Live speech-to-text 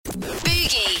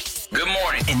Boogie. Good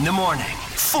morning. In the morning.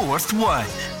 Fourth one.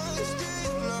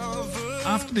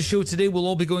 After the show today, we'll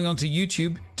all be going onto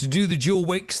YouTube to do the Joe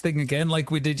Wicks thing again,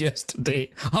 like we did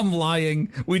yesterday. I'm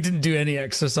lying. We didn't do any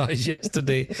exercise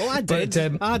yesterday. Well, I did.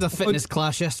 But, I had a fitness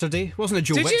class yesterday. It wasn't a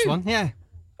Joe Did Wicks you? one. Yeah.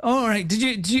 All right.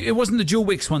 Did you? It wasn't the Joe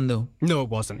Wicks one, though. No, it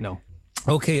wasn't. No.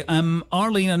 Okay.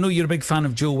 Arlene, I know you're a big fan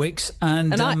of Joe Wicks,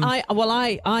 and I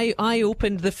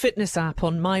opened the fitness app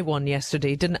on my one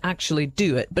yesterday. Didn't actually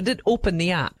do it, but did open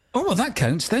the app. oh, well, that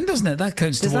counts then, doesn't it? That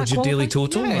counts Does towards that your daily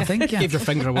qualify? total, I think. Yeah. Gave your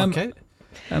finger a workout.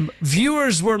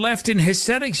 Viewers were left in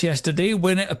hysterics yesterday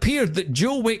when it appeared that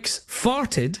Joe Wicks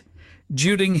farted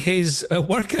during his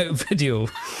workout video.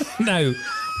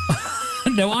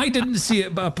 Now, I didn't see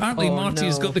it, but apparently Marty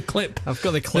has got the clip. I've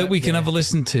got the clip that we can have a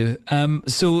listen to.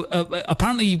 So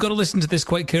apparently you've got to listen to this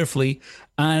quite carefully,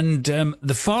 and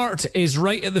the fart is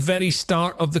right at the very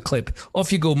start of the clip.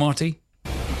 Off you go, Marty.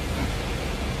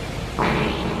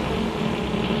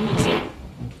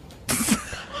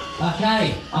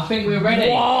 Okay, I think we're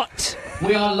ready. What?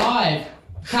 We are live.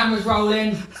 Cameras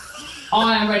rolling.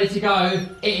 I am ready to go.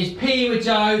 It is P with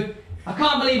Joe. I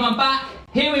can't believe I'm back.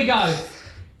 Here we go.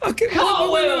 Okay,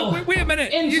 Cartwheel. wait a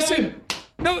minute. Into. You said...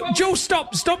 No, Joe,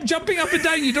 stop jumping up and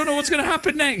down. You don't know what's going to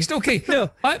happen next. Okay.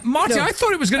 No. Marty, No. I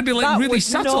thought it was going to be like That really was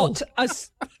subtle. not as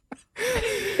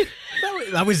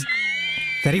That was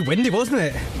very windy, wasn't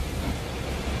it?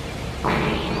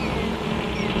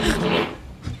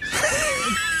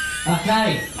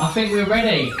 Okay, I think we're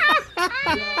ready.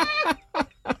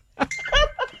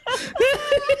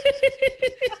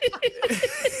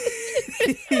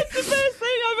 the best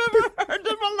thing I've ever heard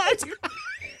in my life.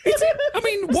 I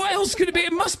mean, what else could it be?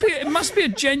 It must be a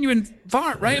genuine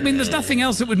fart, right? I mean, there's nothing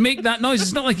else that would make that noise.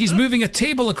 It's not like he's moving a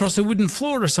table across a wooden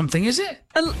floor or something, is it?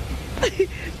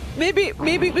 Maybe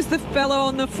it was the fella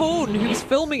on the phone who was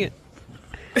filming it.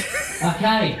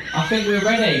 Okay, I think we're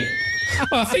ready.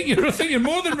 I think you're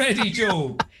more than ready,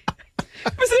 Joe.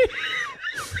 Was it?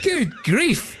 Good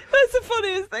grief. That's the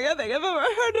funniest thing I think I've ever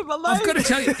heard in my life. I've got to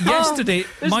tell you, yesterday,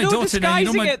 There's my no daughter... Now,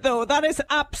 disguising it, though. That is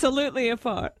absolutely a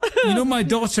fart. You know, my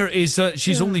daughter is,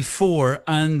 she's only 4,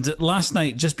 and last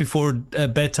night, just before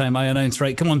bedtime, I announced,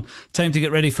 right, come on, time to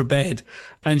get ready for bed.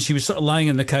 And she was sort of lying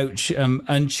on the couch,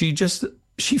 and she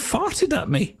farted at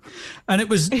me. And it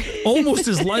was almost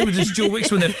as loud as Joe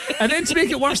Wicks with it. And then to make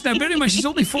it worse, now bear in mind, she's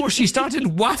only 4, she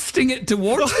started wafting it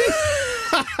towards me.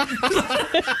 Don't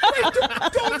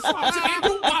fart at me,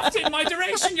 don't waft it in my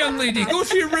direction, young lady. Go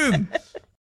to your room.